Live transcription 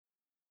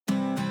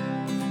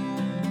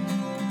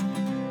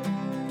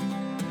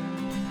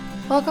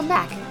Welcome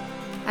back.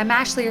 I'm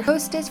Ashley, your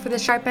hostess for the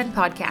Sharp End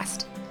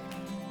podcast.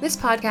 This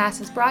podcast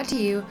is brought to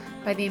you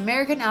by the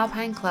American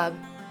Alpine Club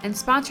and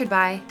sponsored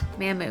by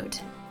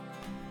Mammut.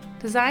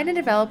 Designed and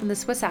developed in the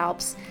Swiss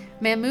Alps,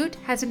 Mammut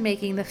has been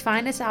making the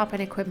finest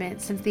alpine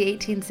equipment since the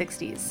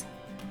 1860s.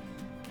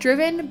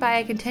 Driven by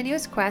a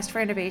continuous quest for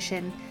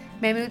innovation,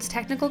 Mammut's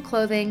technical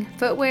clothing,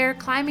 footwear,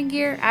 climbing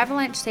gear,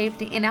 avalanche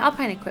safety, and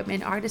alpine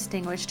equipment are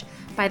distinguished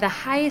by the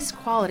highest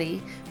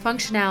quality,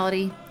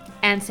 functionality,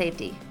 and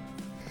safety.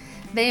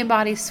 They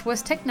embody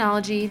Swiss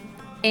technology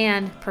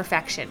and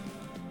perfection.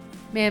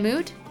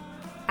 Mammut,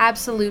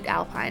 absolute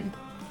alpine.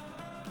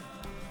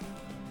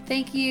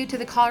 Thank you to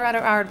the Colorado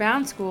Outward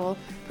Bound School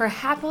for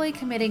happily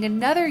committing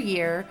another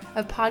year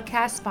of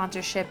podcast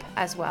sponsorship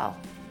as well.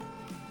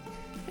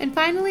 And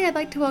finally, I'd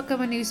like to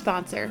welcome a new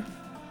sponsor,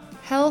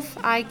 Health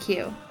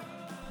IQ.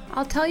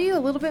 I'll tell you a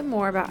little bit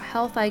more about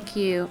Health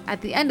IQ at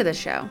the end of the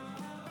show.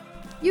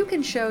 You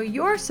can show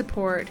your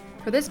support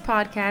for this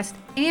podcast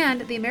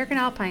and the American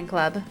Alpine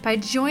Club by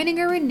joining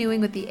or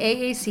renewing with the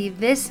AAC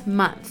this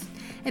month.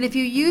 And if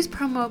you use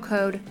promo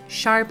code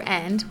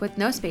SHARPEND with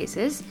no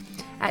spaces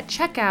at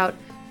checkout,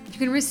 you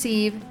can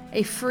receive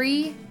a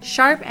free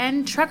Sharp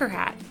End trucker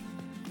hat.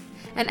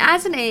 And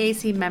as an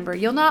AAC member,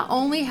 you'll not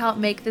only help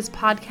make this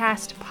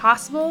podcast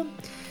possible,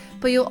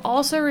 but you'll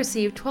also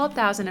receive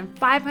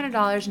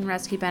 $12,500 in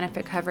rescue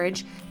benefit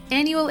coverage,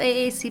 annual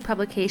AAC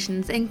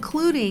publications,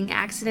 including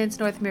Accidents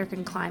North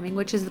American Climbing,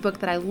 which is the book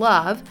that I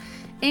love,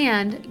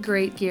 and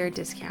great gear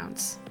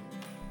discounts.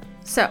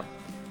 So,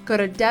 go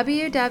to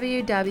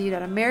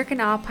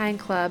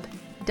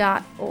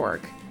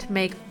www.americanalpineclub.org to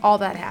make all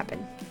that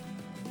happen.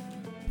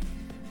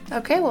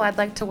 Okay, well, I'd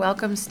like to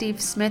welcome Steve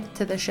Smith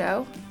to the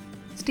show.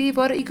 Steve,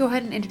 why don't you go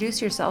ahead and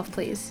introduce yourself,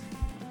 please?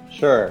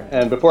 Sure.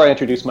 And before I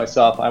introduce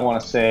myself, I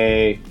want to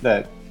say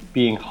that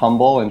being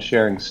humble and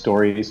sharing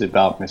stories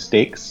about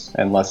mistakes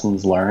and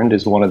lessons learned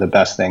is one of the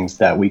best things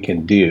that we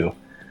can do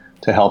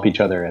to help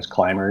each other as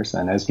climbers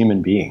and as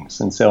human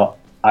beings. And so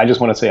I just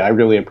want to say I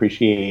really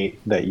appreciate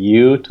that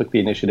you took the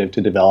initiative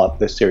to develop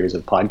this series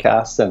of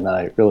podcasts, and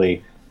I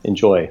really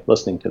enjoy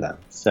listening to them.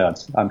 So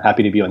I'm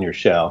happy to be on your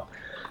show.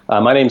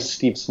 My name is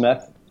Steve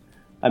Smith.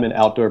 I'm an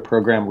outdoor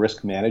program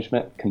risk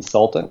management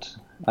consultant.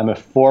 I'm a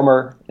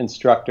former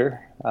instructor,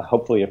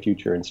 hopefully a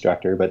future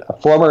instructor, but a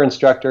former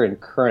instructor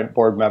and current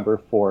board member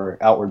for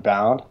Outward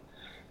Bound.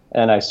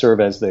 And I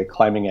serve as the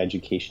climbing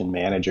education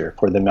manager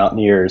for the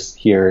Mountaineers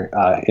here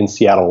in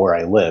Seattle, where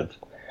I live.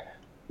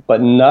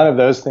 But none of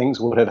those things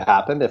would have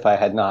happened if I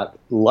had not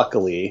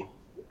luckily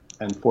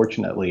and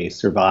fortunately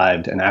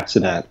survived an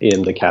accident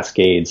in the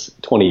Cascades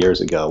 20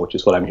 years ago, which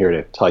is what I'm here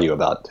to tell you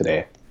about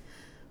today.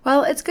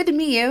 Well, it's good to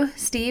meet you,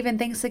 Steve, and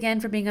thanks again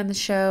for being on the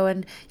show.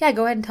 And yeah,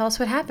 go ahead and tell us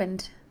what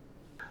happened.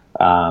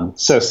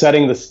 So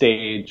setting the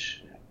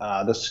stage,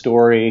 the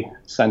story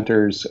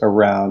centers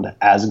around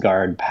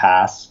Aasgard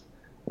Pass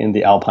in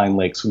the Alpine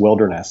Lakes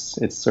wilderness.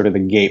 It's sort of the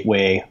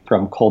gateway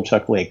from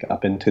Kolchak Lake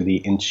up into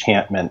the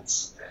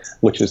Enchantments,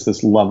 which is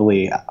this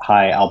lovely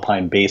high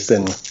alpine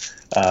basin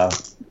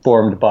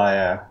formed by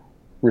a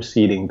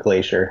receding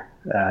glacier.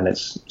 And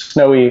it's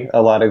snowy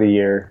a lot of the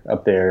year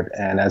up there.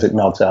 And as it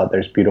melts out,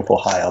 there's beautiful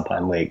high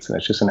alpine lakes. And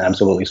it's just an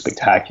absolutely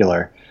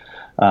spectacular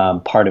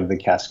part of the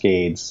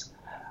Cascades.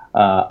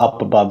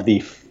 Up above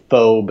the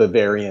faux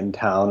Bavarian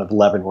town of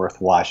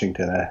Leavenworth,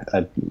 Washington,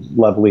 a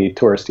lovely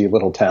touristy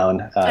little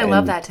town. I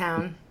love that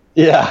town.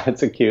 Yeah,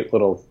 it's a cute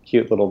little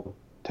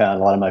town. A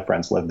lot of my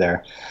friends live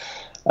there.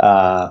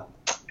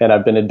 And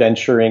I've been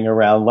adventuring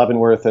around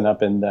Leavenworth and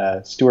up in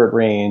the Stewart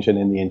Range and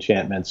in the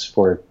Enchantments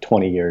for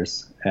 20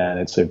 years. And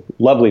it's a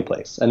lovely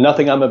place. And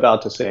nothing I'm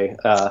about to say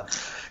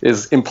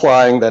is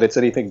implying that it's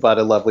anything but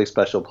a lovely,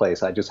 special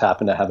place. I just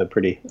happen to have a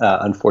pretty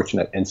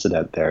unfortunate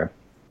incident there.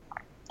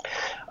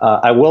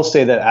 I will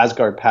say that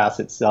Aasgard Pass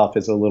itself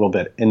is a little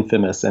bit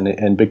infamous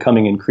and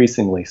becoming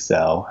increasingly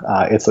so.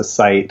 It's a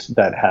site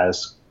that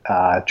has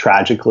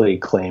tragically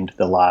claimed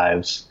the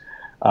lives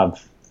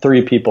of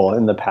 3 people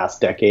in the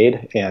past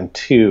decade and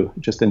 2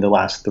 just in the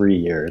last 3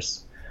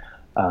 years.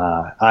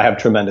 I have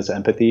tremendous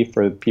empathy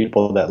for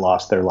people that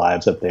lost their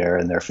lives up there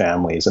and their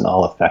families and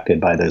all affected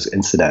by those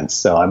incidents.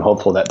 So I'm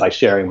hopeful that by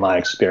sharing my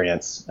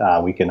experience,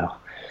 we can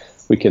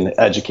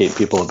educate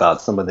people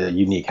about some of the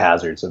unique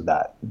hazards of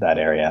that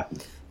area.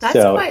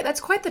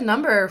 That's quite the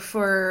number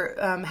for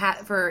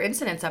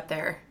incidents up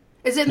there.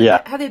 Is it?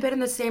 Yeah. Have they been in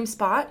the same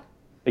spot?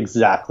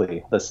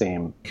 Exactly the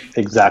same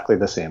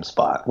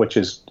spot, which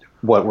is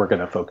what we're going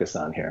to focus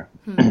on here.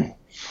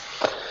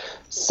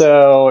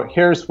 So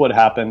here's what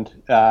happened.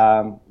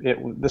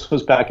 This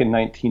was back in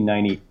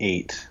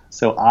 1998.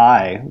 So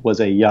I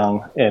was a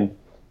young and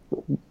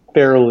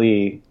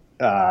fairly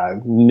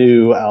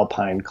new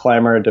alpine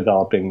climber,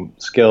 developing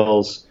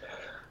skills.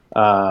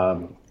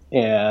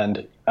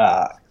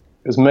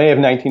 It was May of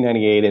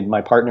 1998, and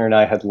my partner and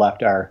I had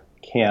left our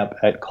camp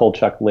at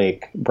Kolchak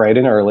Lake bright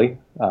and early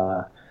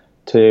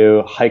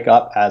to hike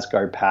up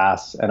Aasgard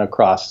Pass and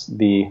across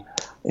the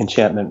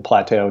Enchantment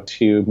Plateau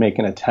to make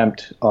an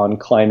attempt on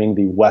climbing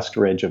the west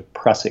ridge of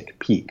Prusik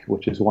Peak,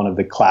 which is one of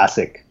the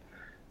classic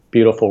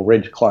beautiful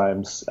ridge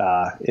climbs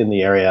in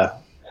the area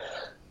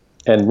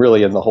and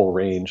really in the whole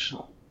range.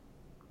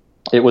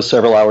 It was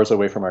several hours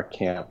away from our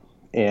camp.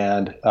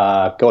 And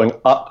going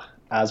up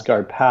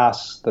Aasgard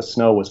Pass, the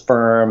snow was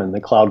firm and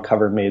the cloud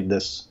cover made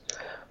this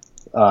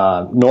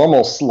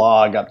normal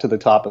slog up to the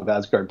top of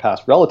Aasgard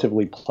Pass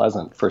relatively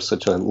pleasant for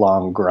such a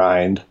long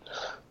grind.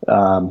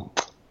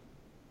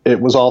 It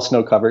was all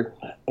snow covered,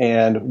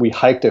 and we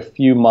hiked a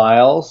few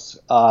miles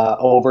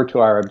over to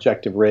our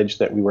objective ridge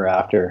that we were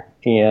after.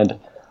 And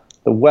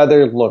the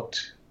weather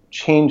looked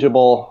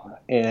changeable,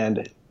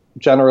 and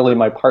generally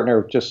my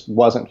partner just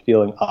wasn't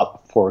feeling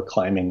up for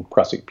climbing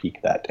Prusik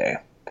Peak that day.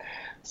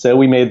 So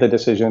we made the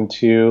decision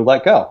to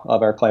let go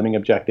of our climbing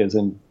objectives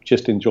and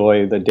just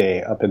enjoy the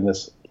day up in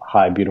this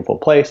high, beautiful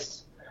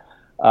place.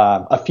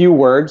 A few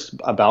words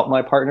about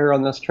my partner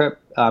on this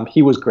trip.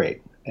 He was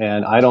great,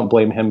 and I don't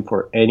blame him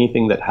for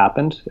anything that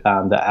happened.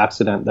 The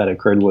accident that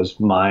occurred was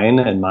mine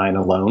and mine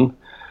alone.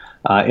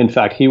 In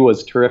fact, he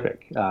was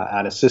terrific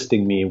at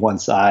assisting me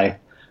once I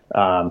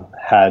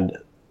had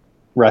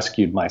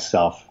rescued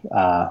myself.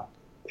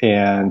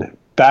 And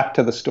back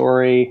to the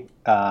story,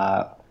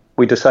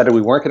 we decided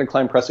we weren't going to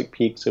climb Prusik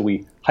Peak, so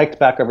we hiked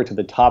back over to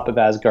the top of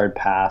Aasgard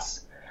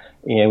Pass,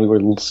 and we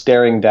were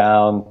staring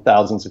down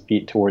thousands of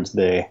feet towards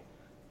the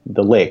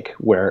lake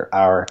where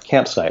our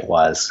campsite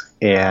was.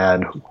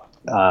 And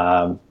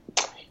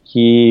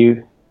he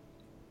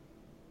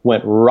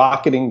went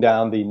rocketing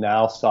down the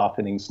now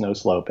softening snow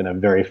slope in a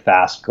very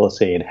fast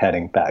glissade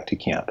heading back to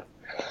camp.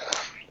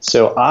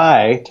 So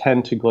I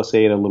tend to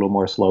glissade a little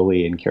more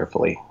slowly and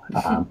carefully.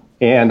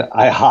 And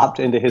I hopped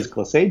into his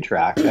glissade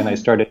track and I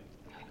started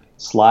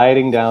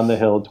sliding down the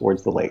hill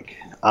towards the lake.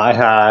 I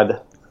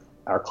had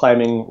our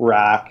climbing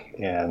rack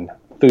and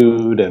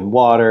food and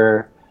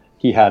water.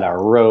 He had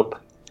our rope,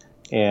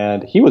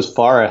 and he was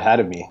far ahead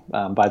of me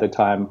by the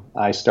time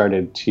I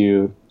started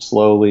to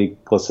slowly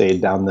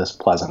glissade down this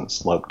pleasant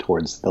slope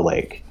towards the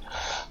lake.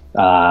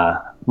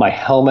 My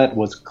helmet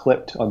was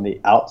clipped on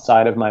the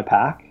outside of my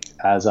pack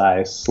as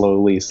I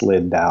slowly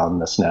slid down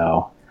the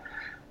snow,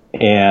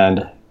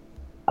 and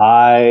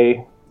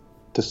I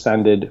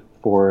descended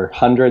for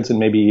hundreds and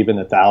maybe even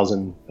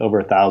over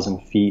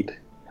 1,000 feet.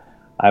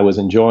 I was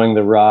enjoying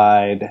the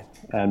ride,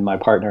 and my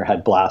partner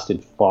had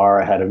blasted far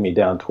ahead of me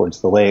down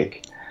towards the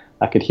lake.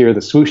 I could hear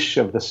the swoosh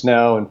of the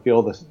snow and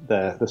feel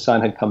the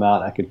sun had come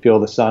out. I could feel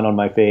the sun on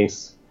my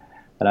face,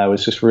 and I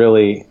was just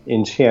really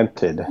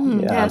enchanted.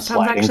 Yeah, it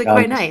sounds actually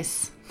quite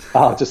nice.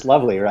 Oh, just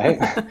lovely, right?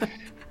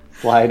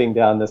 Sliding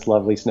down this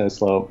lovely snow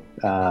slope.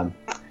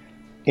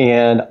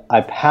 And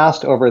I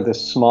passed over this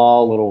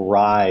small little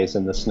rise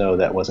in the snow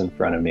that was in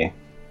front of me.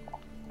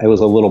 It was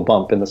a little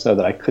bump in the snow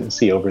that I couldn't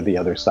see over the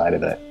other side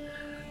of it,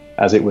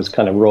 as it was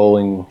kind of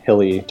rolling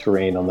hilly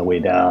terrain on the way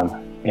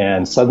down.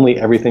 And suddenly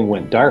everything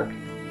went dark.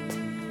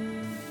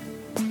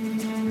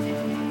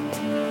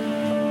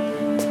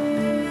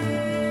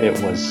 It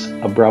was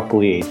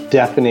abruptly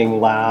deafening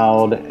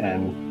loud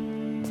and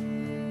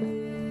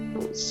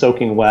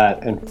soaking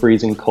wet and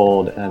freezing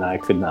cold, and I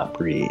could not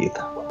breathe.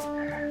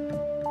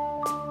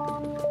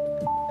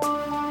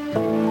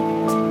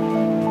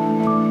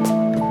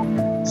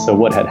 So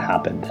what had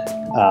happened?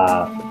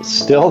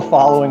 Still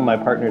following my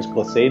partner's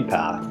glissade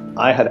path,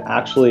 I had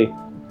actually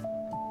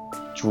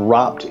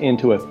dropped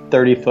into a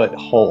 30-foot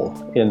hole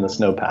in the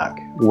snowpack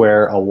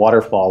where a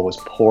waterfall was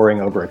pouring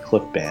over a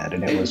cliff band,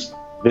 and it was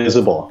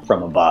visible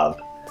from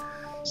above.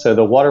 So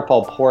the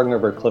waterfall pouring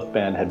over a cliff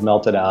band had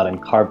melted out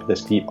and carved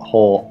this deep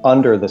hole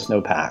under the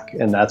snowpack,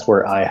 and that's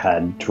where I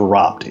had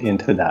dropped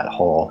into that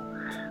hole.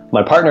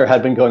 My partner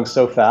had been going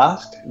so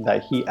fast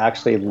that he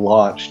actually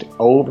launched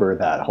over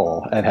that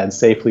hole and had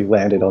safely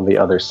landed on the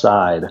other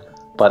side.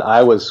 But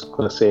I was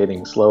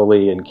glissading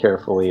slowly and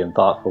carefully and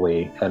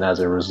thoughtfully, and as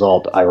a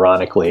result,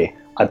 ironically,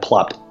 I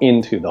plopped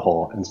into the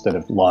hole instead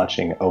of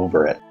launching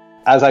over it.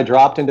 As I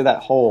dropped into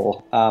that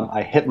hole,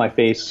 I hit my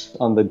face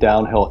on the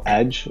downhill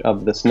edge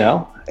of the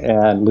snow,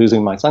 and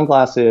losing my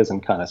sunglasses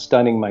and kind of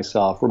stunning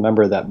myself.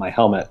 Remember that my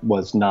helmet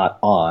was not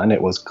on.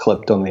 It was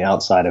clipped on the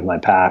outside of my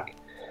pack.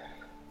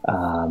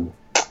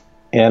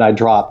 And I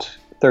dropped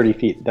 30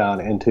 feet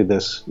down into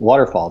this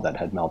waterfall that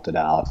had melted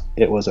out.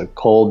 It was a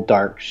cold,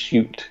 dark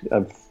chute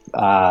of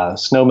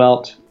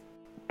snowmelt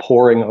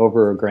pouring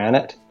over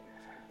granite.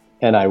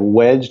 And I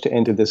wedged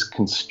into this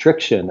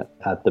constriction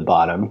at the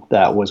bottom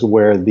that was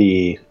where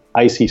the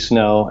icy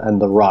snow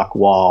and the rock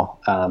wall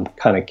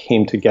kind of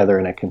came together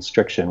in a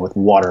constriction with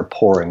water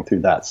pouring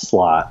through that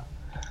slot.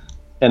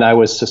 And I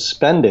was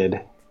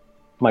suspended.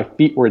 My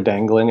feet were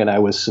dangling, and I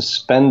was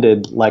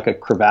suspended like a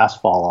crevasse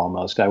fall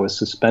almost. I was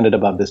suspended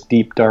above this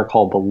deep, dark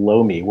hole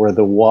below me where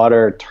the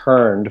water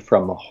turned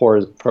from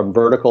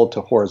vertical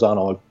to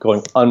horizontal,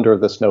 going under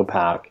the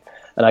snowpack.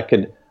 And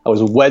I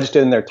was wedged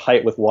in there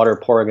tight with water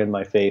pouring in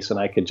my face, and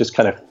I could just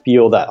kind of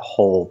feel that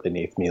hole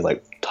beneath me,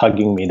 like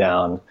tugging me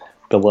down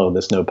below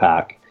the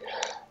snowpack.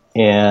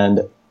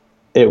 And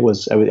I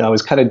was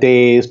kind of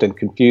dazed and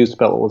confused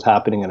about what was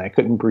happening, and I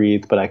couldn't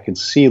breathe, but I could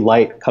see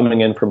light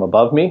coming in from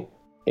above me.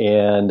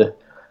 And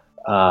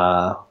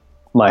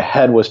my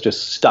head was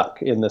just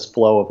stuck in this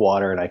flow of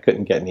water and I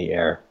couldn't get any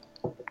air.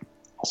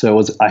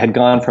 So I had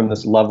gone from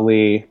this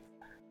lovely,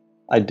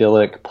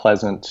 idyllic,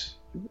 pleasant,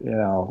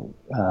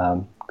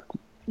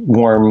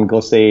 warm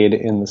glissade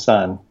in the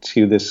sun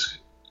to this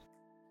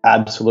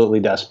absolutely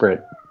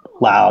desperate,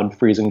 loud,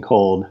 freezing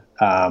cold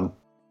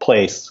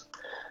place,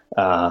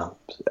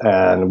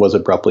 and was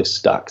abruptly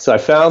stuck. So I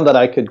found that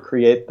I could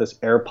create this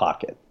air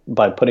pocket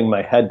by putting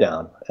my head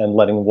down and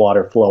letting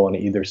water flow on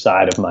either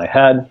side of my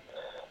head.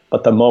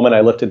 But the moment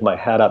I lifted my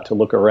head up to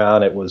look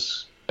around, it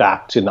was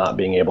back to not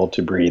being able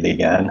to breathe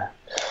again.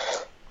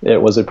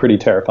 It was a pretty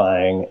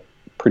terrifying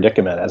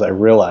predicament as I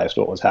realized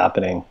what was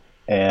happening,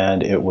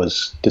 and it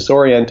was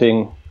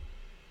disorienting,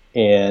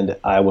 and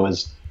I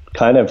was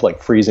kind of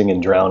like freezing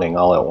and drowning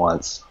all at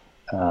once.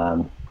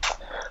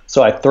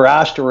 So I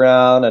thrashed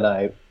around and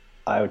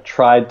I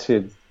tried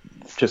to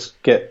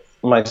just get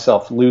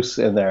myself loose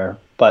in there,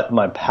 but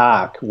my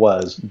pack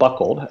was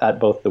buckled at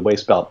both the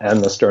waist belt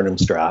and the sternum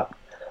strap.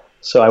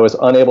 So I was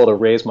unable to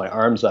raise my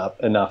arms up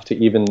enough to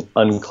even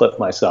unclip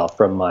myself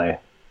from my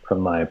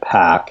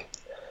pack.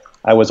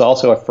 I was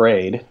also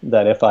afraid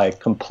that if I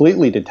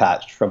completely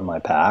detached from my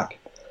pack,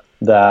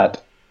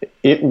 that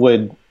it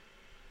would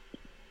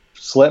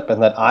slip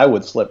and that I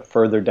would slip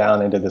further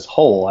down into this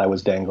hole I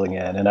was dangling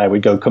in, and I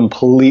would go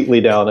completely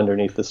down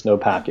underneath the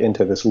snowpack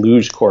into this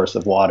luge course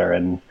of water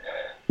and,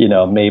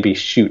 maybe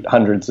shoot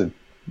hundreds of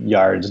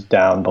yards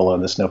down below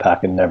the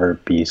snowpack and never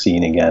be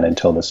seen again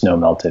until the snow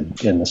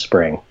melted in the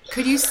spring.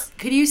 Could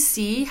you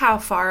see how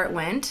far it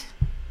went?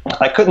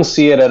 I couldn't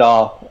see it at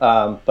all,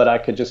 but I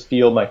could just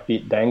feel my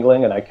feet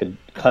dangling, and I could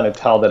kind of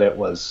tell that it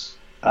was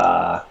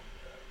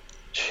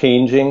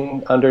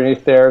changing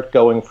underneath there,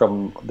 going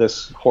from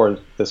this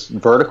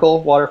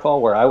vertical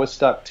waterfall where I was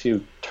stuck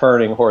to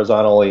turning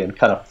horizontally and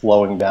kind of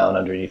flowing down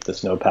underneath the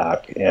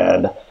snowpack.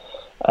 And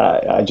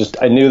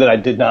I knew that I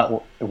did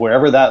not,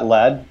 wherever that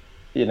led,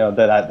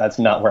 that's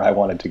not where I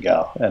wanted to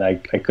go. And I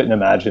couldn't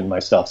imagine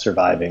myself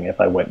surviving if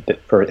I went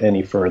for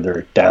any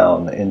further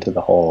down into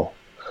the hole.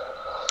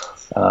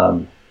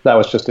 That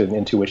was just an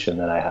intuition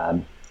that I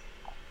had.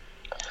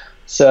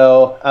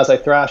 So as I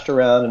thrashed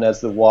around and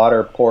as the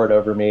water poured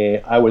over me,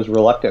 I was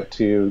reluctant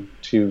to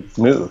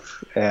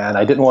move. And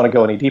I didn't want to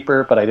go any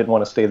deeper, but I didn't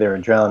want to stay there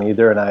and drown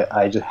either. And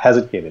I just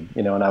hesitated,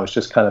 and I was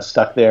just kind of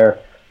stuck there.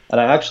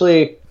 And I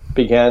actually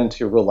began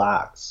to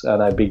relax,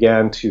 and I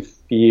began to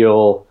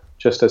feel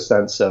just a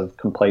sense of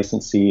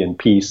complacency and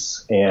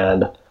peace.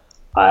 And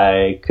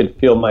I could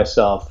feel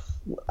myself,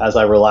 as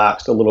I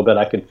relaxed a little bit,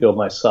 I could feel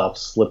myself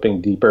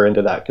slipping deeper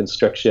into that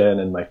constriction,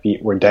 and my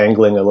feet were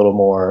dangling a little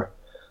more.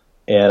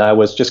 And I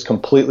was just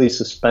completely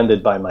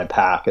suspended by my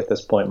pack at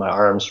this point. My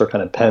arms were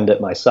kind of penned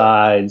at my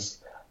sides,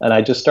 and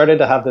I just started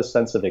to have this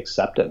sense of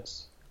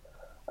acceptance.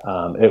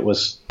 It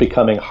was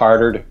becoming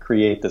harder to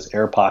create this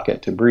air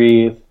pocket to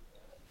breathe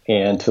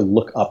and to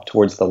look up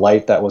towards the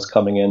light that was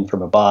coming in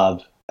from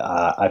above.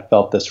 I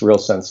felt this real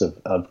sense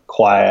of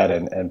quiet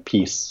and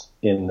peace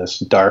in this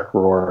dark,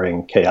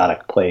 roaring,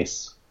 chaotic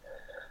place.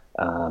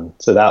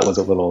 So that was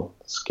a little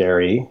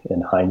scary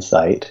in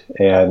hindsight.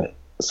 And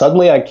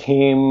suddenly I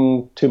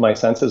came to my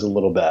senses a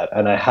little bit,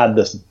 and I had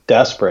this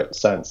desperate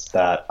sense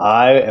that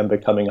I am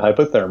becoming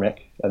hypothermic,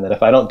 and that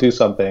if I don't do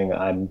something,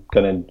 I'm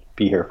going to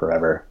be here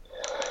forever.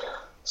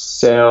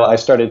 So I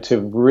started to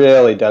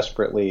really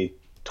desperately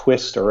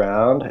twist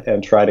around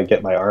and try to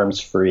get my arms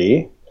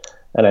free.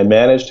 And I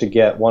managed to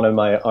get one of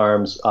my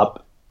arms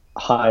up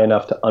high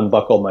enough to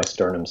unbuckle my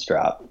sternum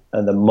strap.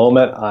 And the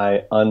moment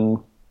I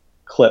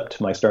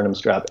unclipped my sternum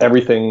strap,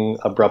 everything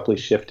abruptly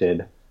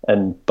shifted,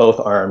 and both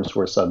arms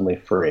were suddenly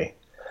free.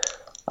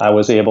 I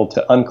was able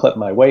to unclip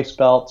my waist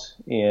belt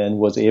and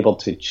was able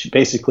to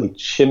basically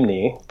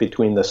chimney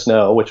between the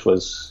snow, which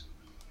was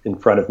in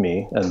front of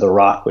me, and the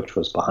rock, which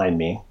was behind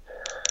me.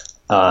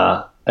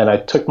 And I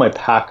took my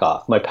pack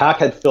off. My pack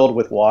had filled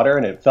with water,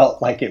 and it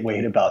felt like it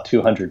weighed about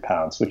 200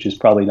 pounds, which is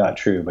probably not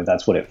true, but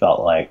that's what it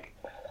felt like.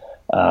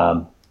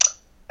 And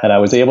I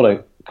was able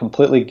to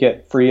completely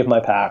get free of my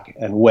pack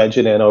and wedge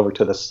it in over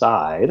to the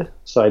side,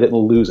 so I didn't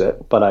lose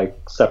it, but I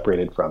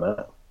separated from it.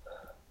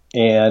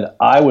 And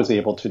I was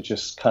able to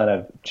just kind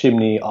of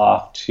chimney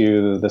off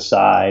to the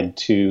side,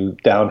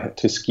 down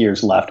to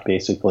skier's left,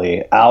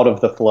 basically, out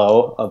of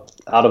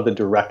the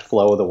direct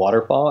flow of the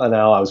waterfall. And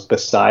now I was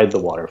beside the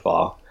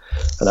waterfall,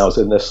 and I was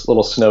in this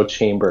little snow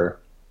chamber,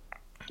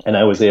 and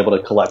I was able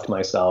to collect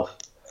myself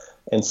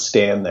and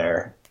stand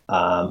there.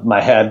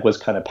 My head was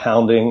kind of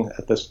pounding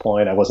at this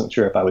point. I wasn't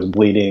sure if I was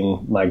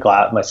bleeding.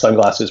 My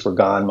sunglasses were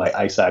gone. My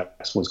ice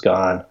axe was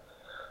gone.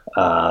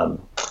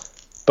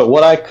 But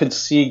what I could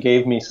see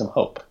gave me some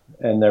hope.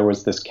 And there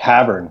was this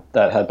cavern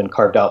that had been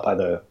carved out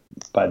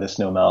by the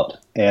snow melt.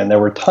 And there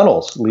were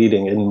tunnels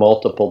leading in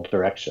multiple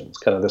directions,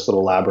 kind of this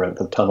little labyrinth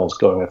of tunnels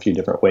going a few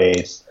different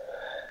ways.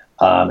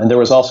 And there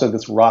was also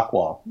this rock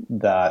wall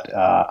that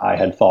I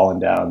had fallen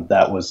down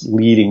that was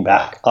leading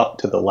back up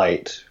to the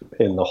light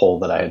in the hole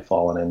that I had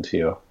fallen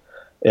into.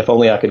 if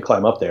only I could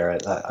climb up there.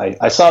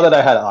 I saw that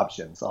I had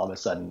options all of a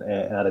sudden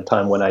at a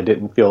time when I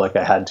didn't feel like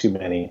I had too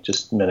many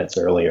just minutes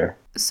earlier.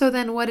 So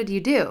then what did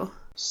you do?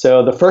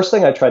 So the first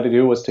thing I tried to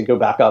do was to go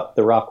back up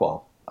the rock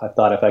wall. I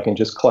thought if I can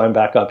just climb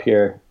back up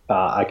here,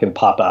 I can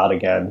pop out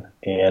again.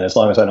 And as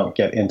long as I don't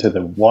get into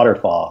the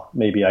waterfall,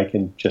 maybe I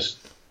can just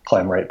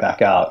climb right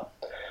back out.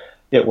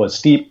 It was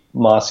steep,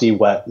 mossy,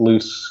 wet,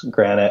 loose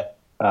granite.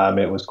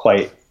 It was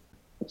quite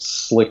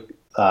slick,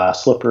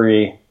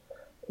 slippery.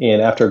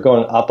 And after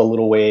going up a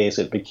little ways,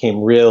 it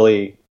became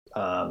really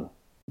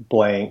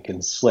blank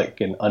and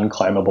slick and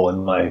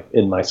unclimbable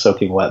in my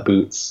soaking wet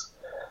boots.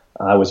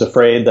 I was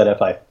afraid that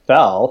if I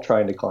fell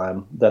trying to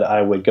climb, that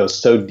I would go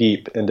so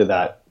deep into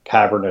that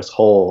cavernous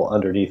hole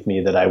underneath me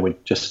that I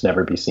would just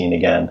never be seen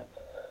again.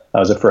 I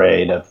was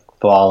afraid of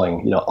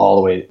falling, all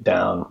the way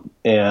down.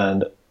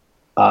 And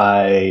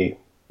I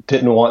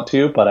didn't want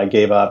to, but I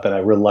gave up and I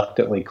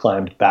reluctantly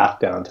climbed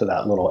back down to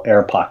that little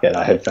air pocket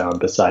I had found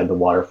beside the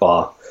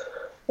waterfall.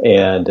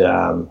 And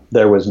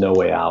there was no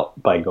way out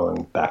by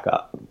going back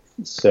up.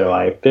 So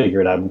I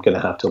figured I'm going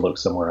to have to look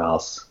somewhere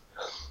else.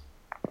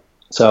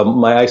 So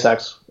my ice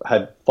axe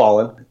had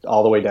fallen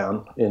all the way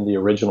down in the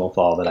original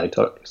fall that I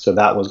took. So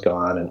that was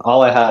gone. And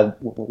all I had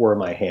were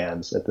my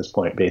hands at this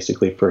point,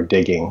 basically, for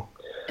digging.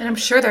 And I'm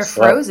sure they're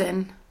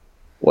frozen.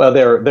 Well,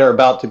 they're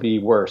about to be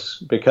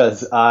worse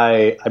because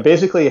I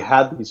basically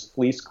had these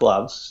fleece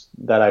gloves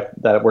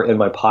that were in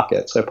my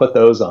pocket. So I put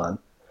those on.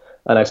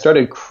 And I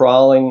started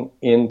crawling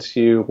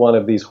into one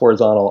of these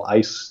horizontal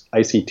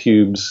icy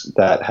tubes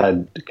that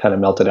had kind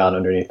of melted out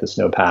underneath the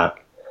snowpack.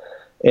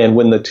 And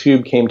when the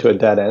tube came to a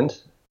dead end,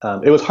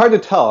 it was hard to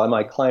tell, am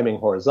I climbing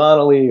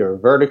horizontally or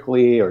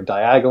vertically or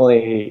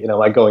diagonally?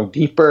 Am I going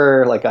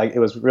deeper? It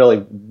was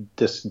really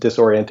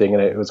disorienting,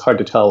 and it was hard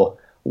to tell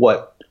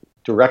what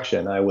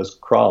direction I was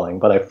crawling.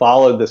 But I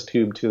followed this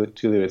tube to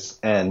its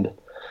end.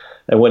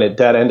 And when it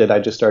dead ended, I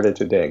just started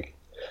to dig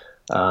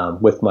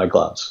with my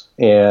gloves.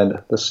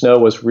 And the snow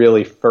was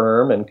really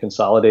firm and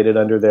consolidated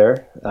under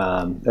there,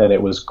 and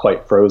it was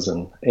quite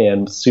frozen.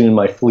 And soon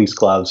my fleece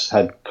gloves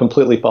had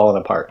completely fallen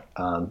apart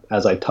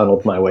as I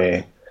tunneled my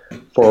way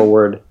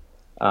forward.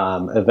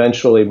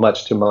 Eventually,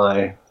 much to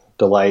my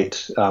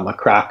delight, a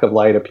crack of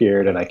light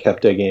appeared, and I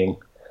kept digging.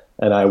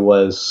 And I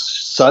was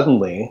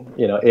suddenly,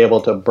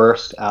 able to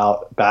burst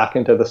out back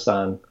into the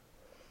sun.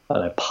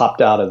 And I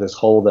popped out of this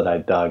hole that I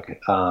dug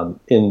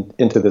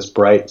into this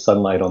bright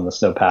sunlight on the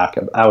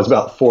snowpack. I was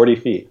about 40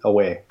 feet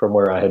away from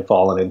where I had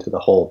fallen into the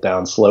hole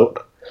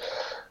downslope.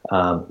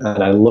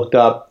 And I looked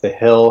up the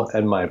hill,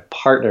 and my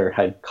partner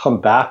had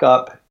come back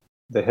up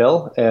the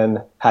hill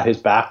and had his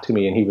back to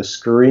me, and he was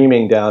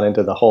screaming down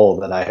into the hole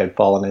that I had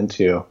fallen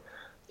into.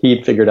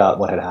 He'd figured out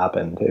what had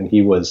happened, and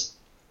he was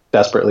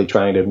desperately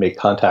trying to make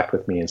contact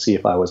with me and see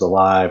if I was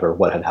alive or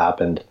what had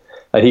happened.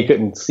 And he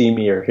couldn't see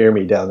me or hear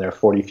me down there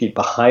 40 feet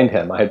behind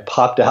him. I had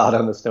popped out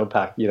on the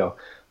snowpack,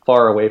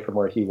 far away from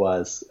where he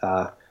was.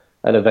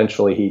 And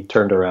eventually he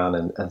turned around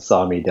and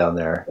saw me down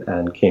there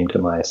and came to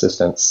my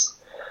assistance.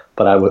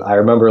 But I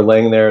remember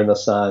laying there in the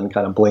sun,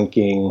 kind of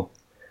blinking,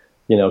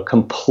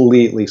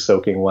 completely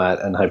soaking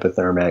wet and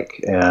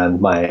hypothermic. And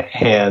my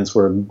hands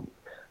were,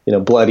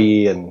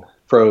 bloody and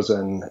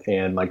frozen,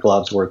 and my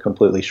gloves were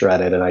completely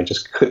shredded. And I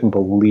just couldn't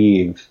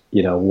believe,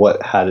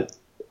 what had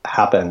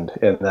happened,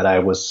 and that I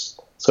was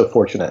so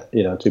fortunate,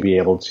 to be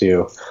able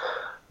to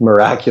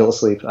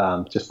miraculously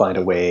just find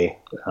a way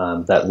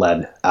that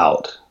led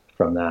out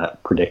from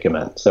that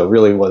predicament. So it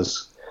really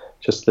was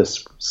just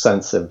this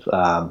sense of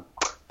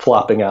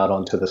flopping out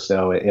onto the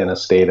snow in a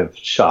state of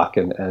shock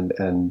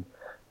and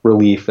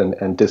relief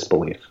and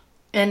disbelief.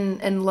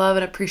 And love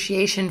and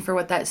appreciation for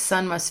what that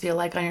sun must feel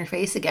like on your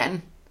face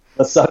again.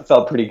 The sun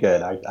felt pretty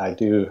good. I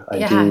do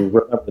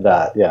remember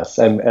that. Yes.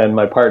 And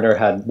my partner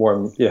had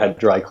had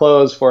dry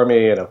clothes for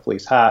me and a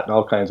fleece hat and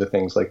all kinds of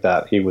things like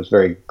that. He was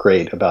very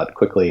great about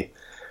quickly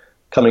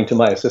coming to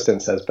my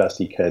assistance as best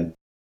he could.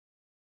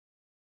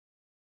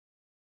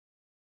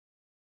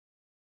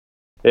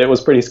 It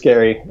was pretty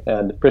scary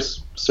and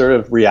just sort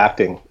of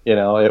reacting.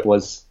 It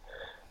was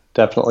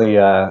definitely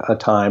a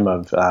time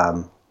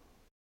of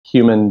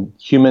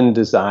human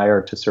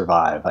desire to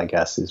survive, I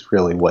guess, is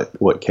really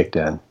what kicked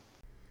in.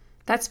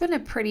 That's been a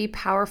pretty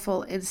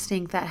powerful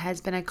instinct that has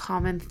been a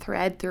common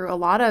thread through a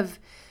lot of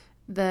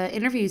the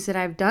interviews that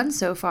I've done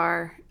so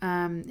far,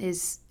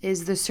 is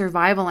the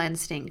survival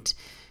instinct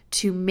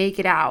to make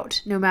it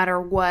out no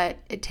matter what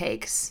it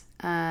takes.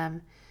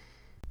 And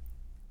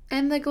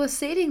the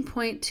glissading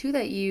point too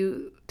that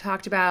you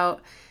talked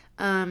about,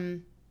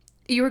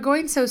 you were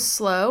going so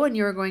slow and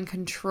you were going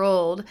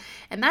controlled,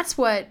 and that's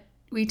what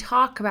we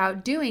talk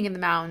about doing in the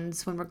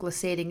mountains when we're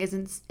glissading.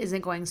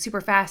 Isn't going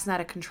super fast and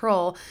out of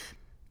control.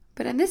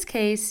 But in this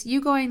case,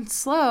 you going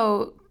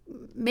slow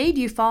made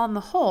you fall in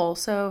the hole.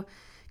 So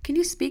can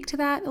you speak to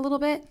that a little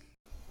bit?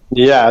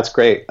 Yeah, that's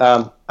great.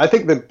 I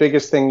think the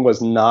biggest thing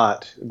was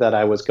not that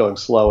I was going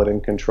slow and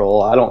in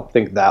control. I don't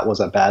think that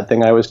was a bad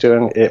thing I was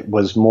doing. It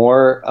was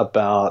more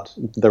about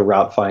the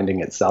route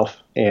finding itself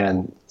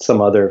and some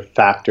other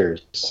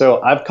factors.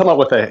 So I've come up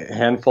with a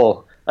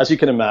handful as you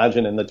can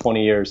imagine, in the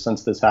 20 years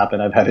since this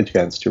happened, I've had a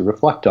chance to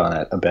reflect on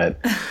it a bit.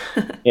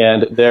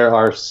 And there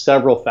are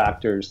several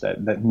factors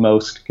that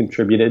most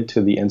contributed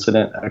to the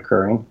incident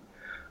occurring.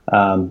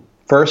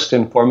 First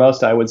and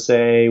foremost, I would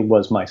say,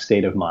 was my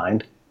state of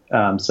mind.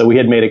 So we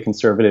had made a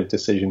conservative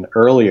decision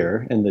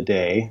earlier in the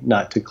day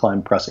not to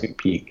climb Prusik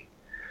Peak.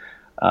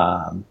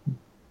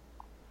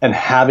 And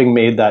having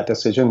made that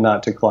decision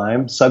not to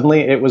climb,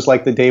 suddenly it was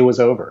like the day was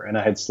over and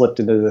I had slipped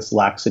into this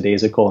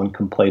lackadaisical and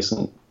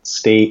complacent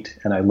state,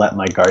 and I let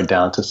my guard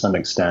down to some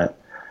extent.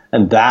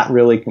 And that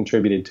really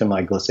contributed to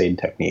my glissade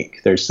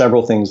technique. There's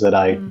several things that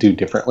I do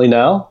differently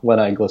now when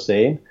I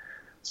glissade.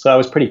 So I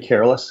was pretty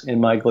careless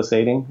in my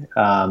glissading.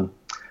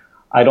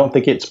 I don't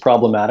think it's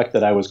problematic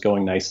that I was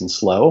going nice and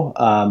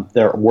slow.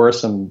 There were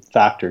some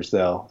factors,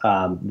 though,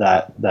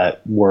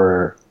 that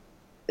were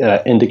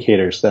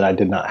indicators that I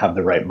did not have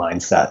the right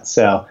mindset.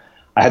 So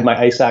I had my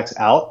ice axe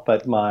out,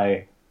 but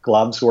my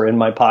gloves were in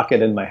my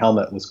pocket and my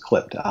helmet was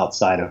clipped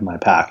outside of my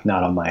pack,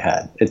 not on my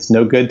head. It's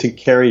no good to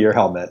carry your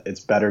helmet. It's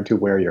better to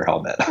wear your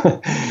helmet,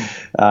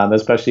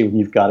 especially when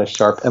you've got a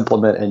sharp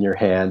implement in your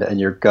hand and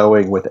you're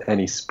going with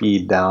any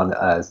speed down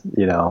a,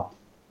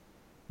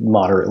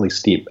 moderately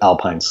steep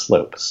alpine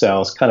slope.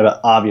 So it's kind of an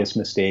obvious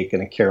mistake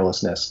and a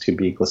carelessness to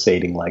be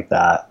glissading like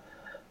that.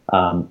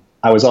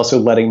 I was also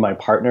letting my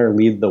partner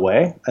lead the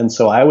way, and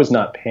so I was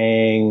not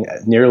paying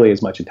nearly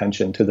as much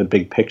attention to the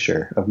big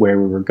picture of where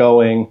we were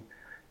going.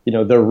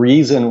 The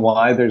reason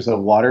why there's a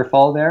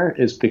waterfall there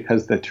is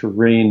because the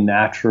terrain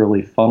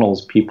naturally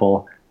funnels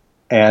people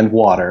and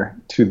water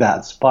to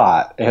that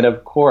spot. And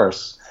of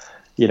course,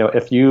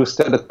 if you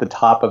stood at the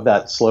top of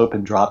that slope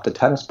and dropped a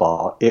tennis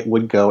ball, it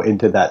would go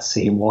into that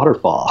same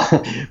waterfall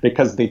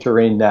because the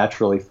terrain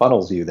naturally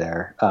funnels you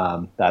there.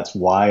 That's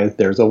why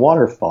there's a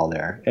waterfall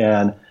there.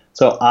 And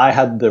so I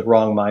had the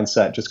wrong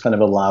mindset, just kind of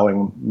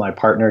allowing my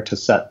partner to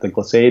set the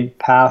glissade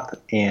path,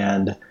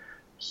 and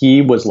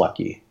he was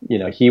lucky.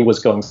 He was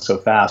going so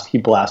fast, he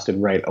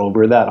blasted right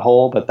over that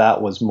hole, but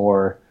that was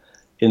more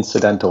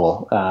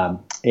incidental.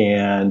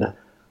 And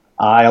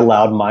I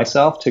allowed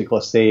myself to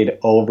glissade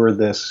over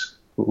this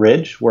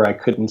ridge where I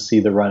couldn't see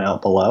the run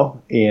out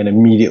below, and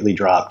immediately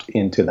dropped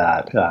into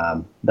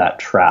that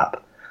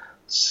trap.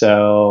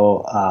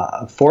 So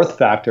a fourth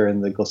factor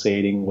in the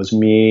glissading was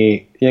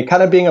me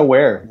kind of being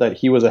aware that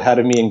he was ahead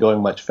of me and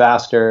going much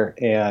faster,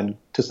 and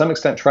to some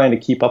extent trying to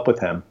keep up with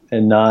him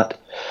and not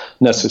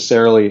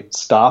necessarily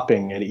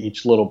stopping at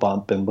each little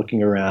bump and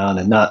looking around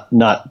and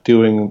not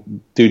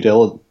doing due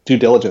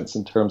diligence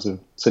in terms of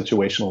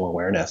situational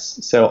awareness.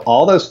 So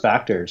all those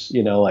factors,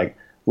 like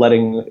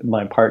letting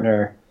my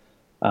partner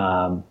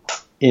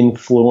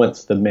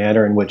influence the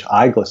manner in which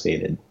I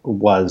glissaded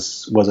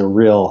was a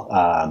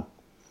real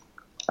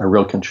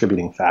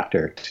contributing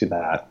factor to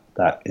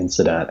that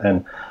incident.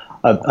 And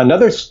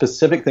another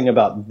specific thing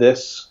about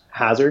this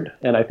hazard,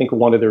 and I think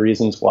one of the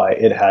reasons why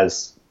it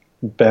has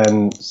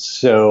been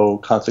so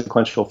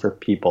consequential for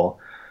people,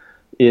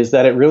 is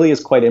that it really is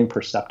quite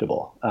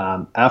imperceptible.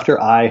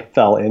 After I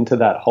fell into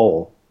that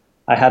hole,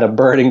 I had a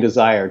burning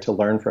desire to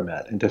learn from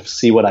it and to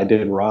see what I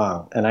did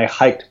wrong. And I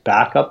hiked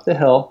back up the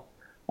hill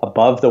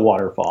above the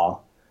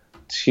waterfall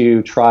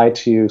to try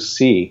to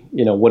see,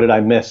 what did I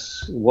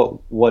miss?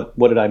 What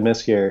did I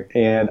miss here?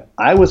 And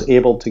I was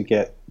able to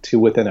get to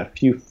within a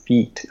few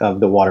feet of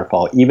the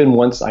waterfall, even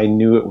once I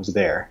knew it was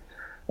there.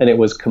 And it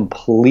was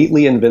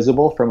completely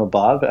invisible from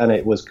above, and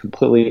it was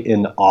completely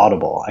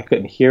inaudible. I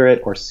couldn't hear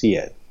it or see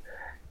it,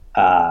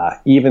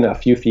 even a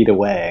few feet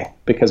away,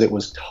 because it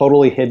was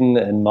totally hidden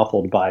and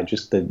muffled by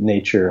just the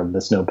nature of the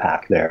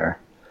snowpack there.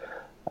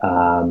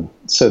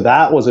 So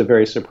that was a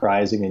very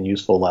surprising and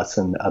useful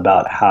lesson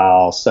about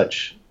how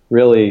such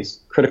really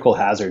critical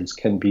hazards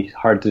can be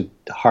hard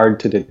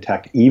to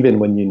detect, even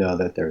when you know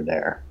that they're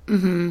there.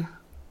 Mm-hmm.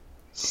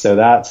 So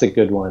that's a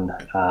good one.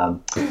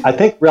 I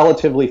think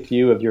relatively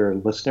few of your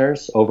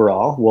listeners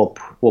overall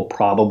will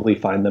probably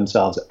find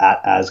themselves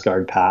at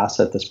Aasgard Pass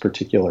at this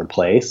particular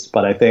place,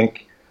 but I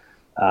think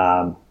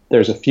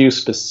there's a few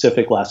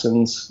specific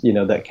lessons,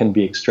 that can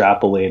be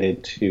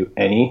extrapolated to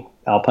any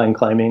alpine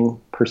climbing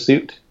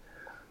pursuit.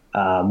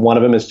 One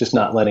of them is just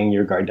not letting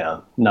your guard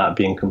down, not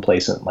being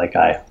complacent like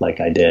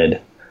I did.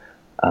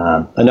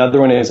 Another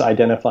one is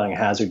identifying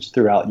hazards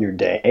throughout your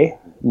day,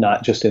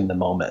 not just in the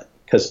moment.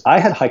 Because I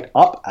had hiked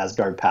up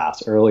Aasgard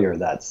Pass earlier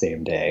that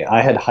same day.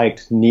 I had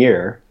hiked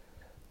near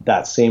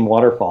that same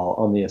waterfall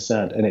on the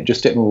ascent, and it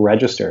just didn't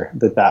register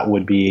that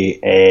would be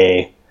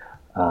a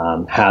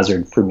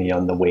hazard for me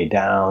on the way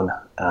down.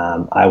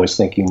 I was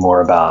thinking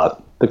more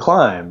about the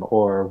climb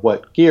or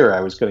what gear I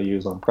was going to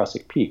use on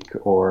Prusik Peak,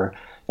 or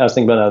I was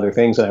thinking about other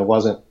things, and I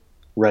wasn't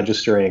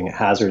registering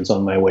hazards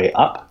on my way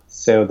up,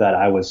 so that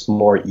I was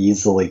more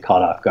easily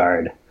caught off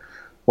guard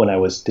when I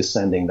was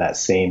descending that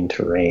same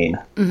terrain.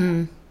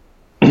 Mm-hmm.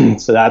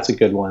 So that's a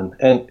good one.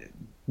 And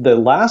the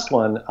last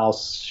one I'll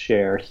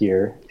share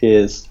here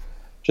is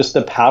just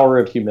the power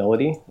of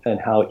humility and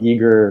how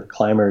eager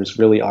climbers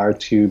really are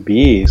to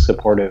be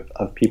supportive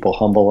of people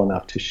humble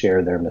enough to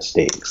share their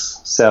mistakes.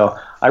 So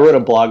I wrote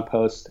a blog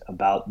post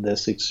about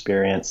this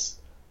experience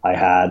I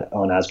had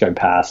on Aasgard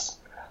Pass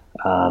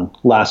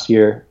last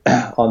year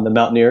on the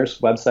Mountaineers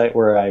website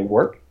where I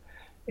work.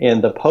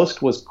 And the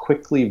post was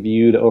quickly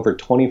viewed over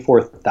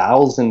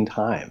 24,000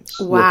 times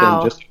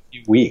within just a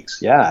few weeks.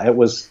 Yeah, it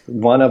was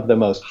one of the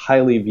most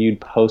highly viewed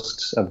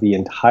posts of the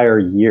entire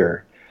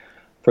year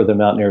for the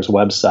Mountaineers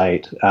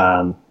website.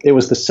 It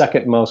was the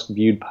second most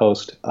viewed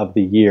post of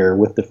the year,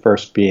 with the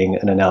first being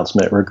an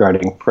announcement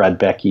regarding Fred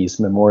Becky's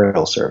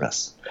memorial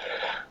service.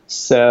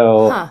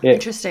 So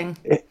interesting.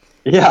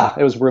 Yeah,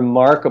 it was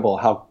remarkable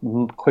how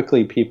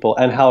quickly people,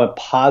 and how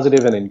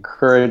positive and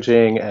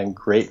encouraging and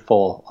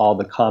grateful all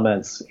the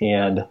comments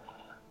and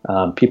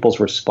people's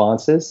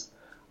responses.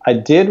 I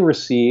did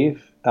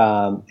receive,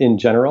 in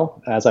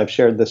general, as I've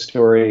shared this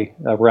story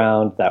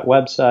around that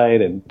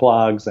website and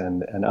blogs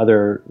and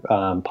other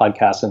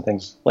podcasts and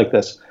things like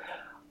this,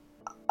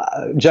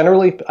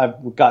 generally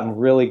I've gotten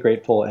really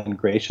grateful and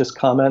gracious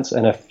comments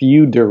and a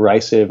few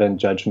derisive and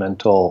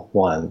judgmental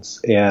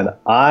ones. And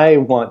I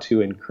want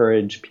to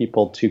encourage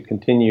people to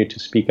continue to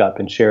speak up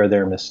and share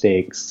their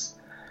mistakes,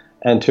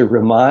 and to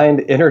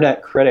remind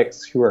internet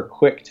critics who are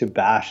quick to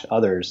bash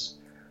others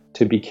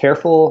to be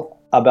careful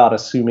about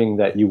assuming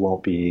that you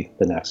won't be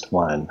the next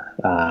one.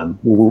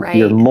 Right.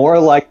 You're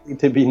more likely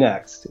to be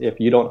next if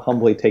you don't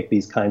humbly take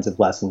these kinds of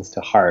lessons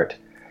to heart.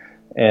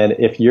 And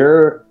if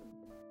your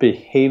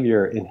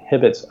behavior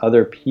inhibits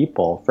other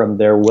people from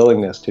their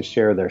willingness to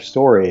share their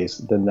stories,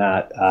 then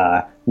that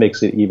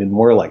makes it even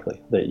more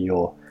likely that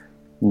you'll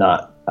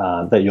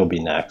be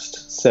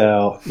next.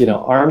 So,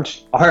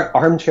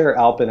 armchair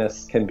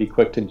alpinists can be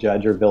quick to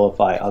judge or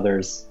vilify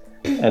others,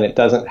 and it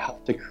doesn't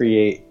help to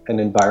create an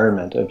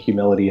environment of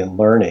humility and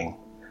learning.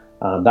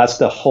 That's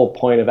the whole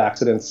point of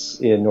Accidents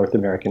in North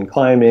American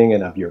Climbing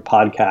and of your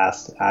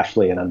podcast,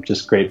 Ashley. And I'm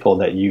just grateful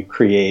that you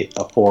create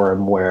a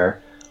forum where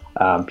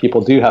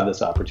people do have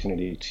this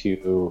opportunity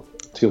to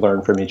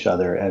learn from each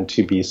other and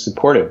to be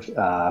supportive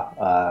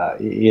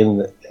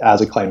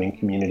as a climbing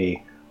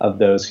community of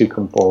those who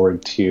come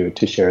forward to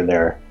share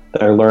their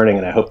learning.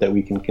 And I hope that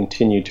we can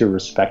continue to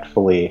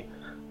respectfully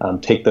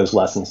take those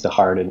lessons to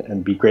heart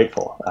and be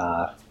grateful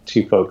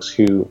to folks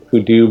who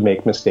do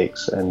make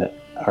mistakes and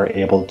are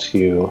able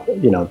to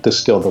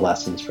distill the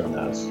lessons from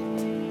those.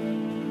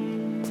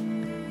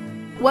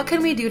 What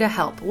can we do to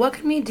help? What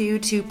can we do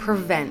to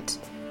prevent?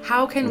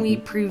 How can we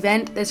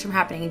prevent this from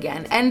happening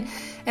again? And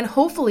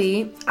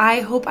hopefully,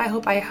 I hope,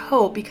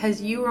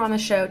 because you were on the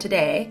show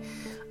today,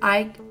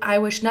 I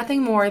wish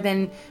nothing more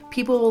than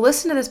people will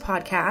listen to this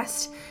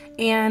podcast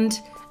and,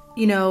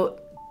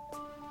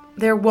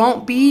 there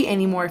won't be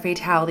any more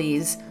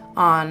fatalities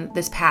on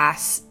this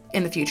pass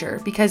in the future,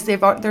 because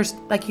there's,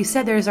 like you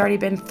said, there's already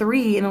been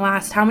 3 in the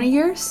last how many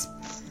years?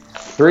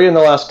 3 in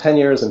the last 10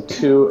 years and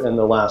 2 in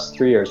the last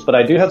 3 years. But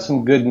I do have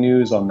some good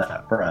news on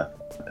that front,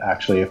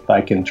 actually, if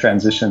I can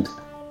transition to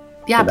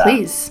that,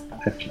 please.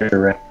 If you're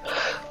ready.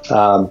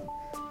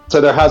 So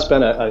there has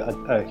been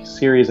a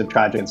series of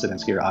tragic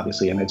incidents here,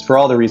 obviously, and it's for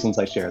all the reasons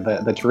I shared.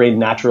 The terrain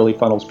naturally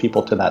funnels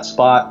people to that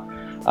spot.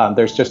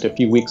 There's just a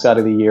few weeks out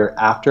of the year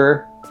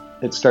after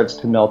it starts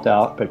to melt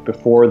out, but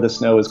before the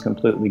snow is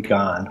completely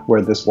gone,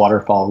 where this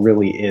waterfall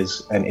really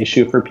is an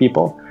issue for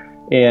people.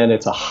 And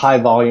it's a high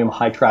volume,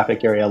 high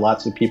traffic area.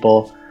 Lots of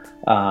people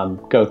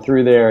go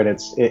through there, and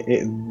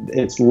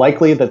it's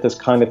likely that this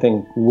kind of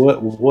thing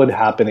would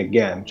happen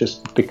again,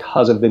 just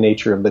because of the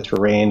nature of the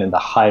terrain and the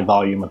high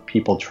volume of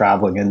people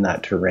traveling in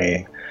that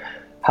terrain.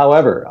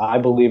 However, I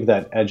believe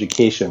that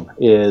education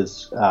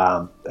is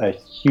a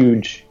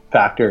huge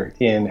factor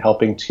in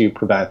helping to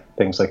prevent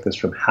things like this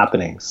from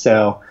happening.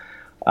 So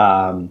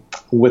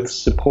with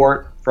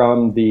support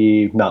from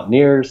the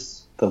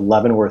Mountaineers, the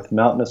Leavenworth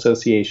Mountain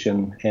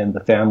Association, and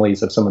the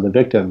families of some of the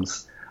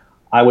victims,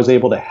 I was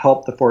able to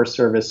help the Forest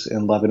Service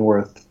in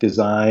Leavenworth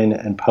design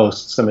and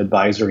post some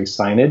advisory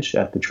signage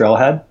at the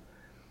trailhead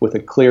with a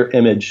clear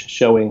image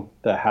showing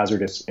the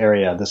hazardous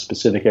area, the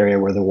specific area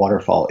where the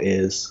waterfall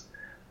is.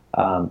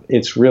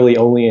 It's really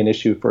only an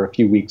issue for a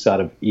few weeks out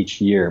of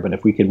each year, but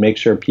if we could make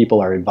sure people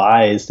are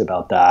advised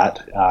about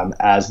that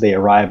as they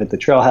arrive at the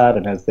trailhead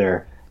and as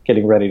they're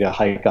getting ready to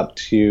hike up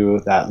to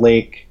that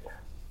lake,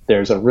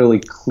 there's a really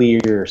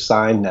clear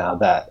sign now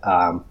that,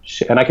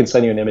 and I can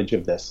send you an image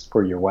of this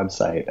for your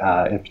website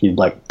if you'd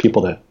like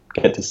people to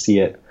get to see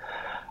it.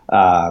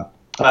 I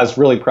was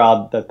really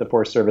proud that the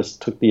Forest Service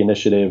took the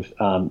initiative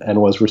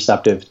and was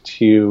receptive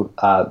to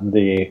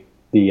the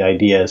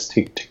ideas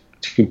to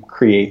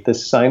create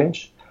this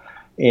signage.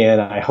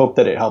 And I hope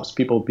that it helps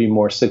people be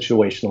more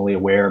situationally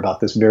aware about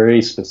this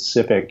very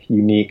specific,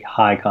 unique,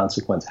 high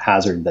consequence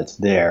hazard that's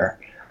there.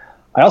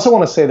 I also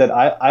want to say that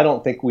I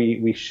don't think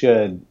we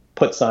should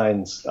put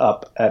signs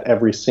up at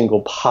every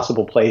single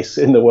possible place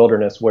in the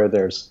wilderness where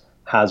there's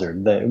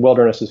hazard. The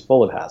wilderness is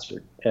full of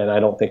hazard, and I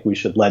don't think we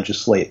should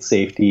legislate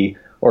safety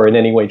or in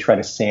any way try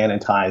to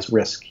sanitize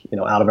risk,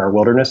 out of our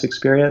wilderness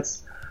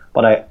experience.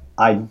 But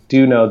I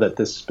do know that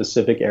this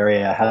specific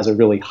area has a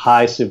really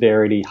high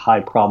severity, high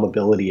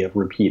probability of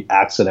repeat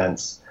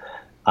accidents.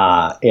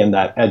 And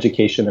that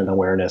education and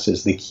awareness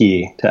is the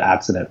key to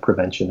accident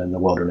prevention in the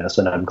wilderness.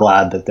 And I'm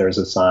glad that there's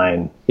a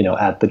sign,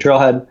 at the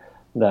trailhead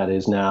that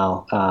is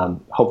now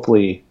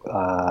hopefully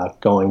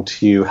going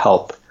to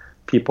help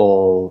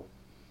people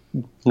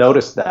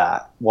notice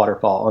that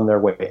waterfall on their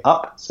way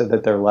up so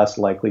that they're less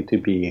likely to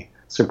be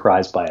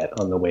surprised by it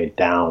on the way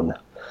down.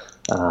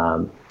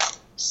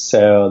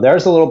 So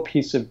there's a little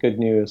piece of good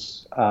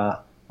news.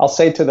 I'll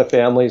say to the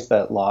families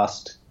that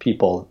lost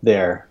people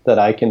there that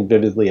I can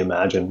vividly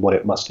imagine what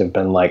it must have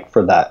been like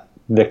for that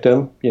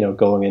victim,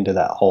 going into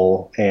that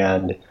hole.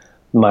 And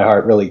my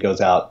heart really goes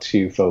out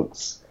to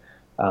folks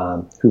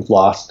who've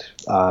lost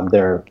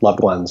their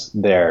loved ones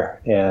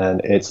there.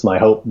 And it's my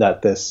hope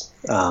that this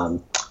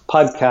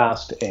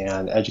podcast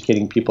and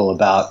educating people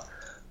about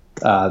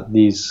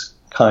these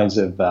kinds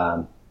of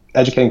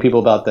educating people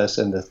about this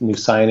and the new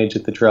signage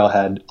at the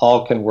trailhead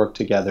all can work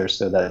together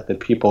so that the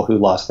people who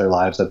lost their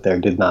lives up there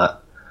did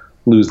not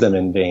lose them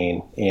in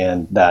vain,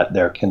 and that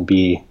there can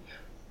be,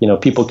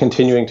 people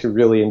continuing to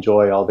really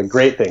enjoy all the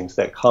great things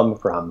that come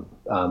from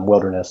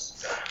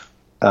wilderness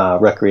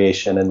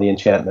recreation and the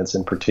enchantments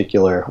in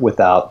particular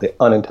without the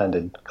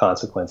unintended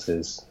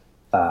consequences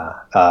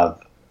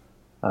of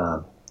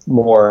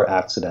more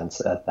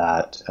accidents at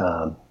that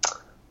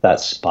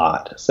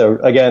spot. So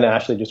again,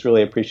 Ashley, just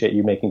really appreciate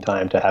you making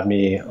time to have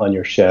me on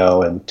your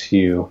show and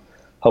to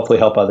hopefully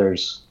help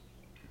others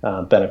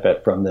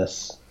benefit from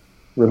this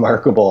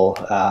remarkable,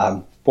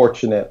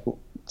 fortunate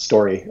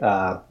story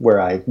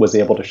where I was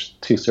able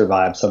to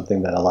survive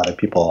something that a lot of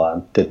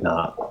people did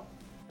not.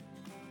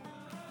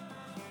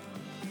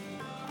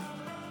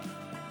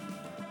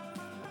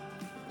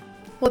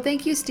 Well,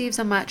 thank you, Steve,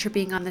 so much for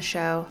being on the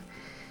show.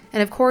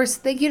 And of course,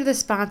 thank you to the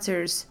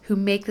sponsors who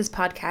make this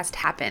podcast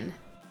happen.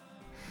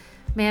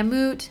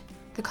 Mammut,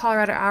 the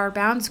Colorado Outward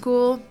Bound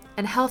School,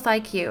 and Health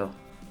IQ.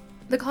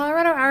 The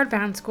Colorado Outward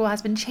Bound School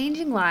has been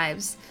changing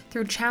lives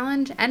through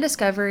challenge and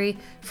discovery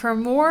for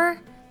more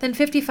than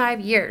 55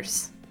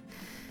 years.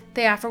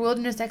 They offer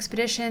wilderness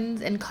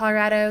expeditions in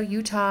Colorado,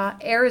 Utah,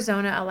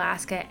 Arizona,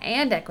 Alaska,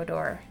 and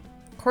Ecuador.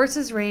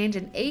 Courses range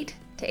in 8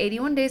 to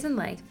 81 days in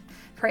length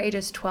for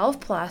ages 12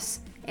 plus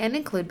and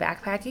include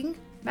backpacking,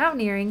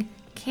 mountaineering,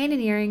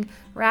 canyoneering,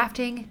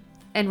 rafting,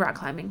 and rock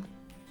climbing.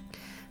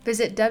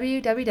 Visit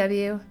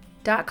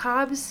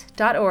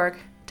www.cobbs.org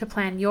to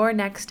plan your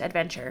next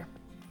adventure.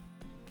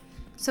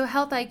 So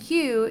Health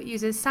IQ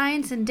uses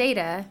science and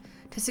data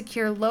to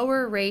secure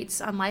lower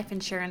rates on life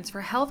insurance for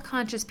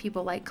health-conscious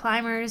people like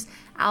climbers,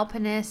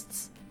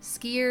 alpinists,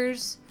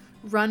 skiers,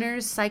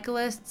 runners,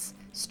 cyclists,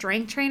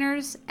 strength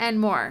trainers, and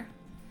more.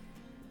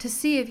 To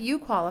see if you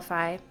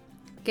qualify,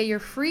 get your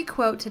free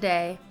quote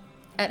today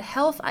at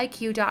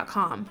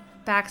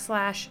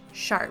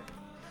healthiq.com/sharp,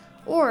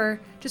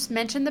 or just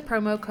mention the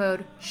promo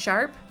code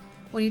SHARP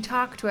when you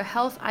talk to a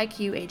Health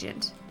IQ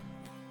agent.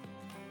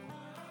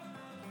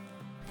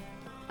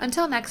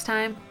 Until next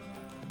time,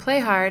 play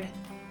hard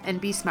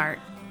and be smart.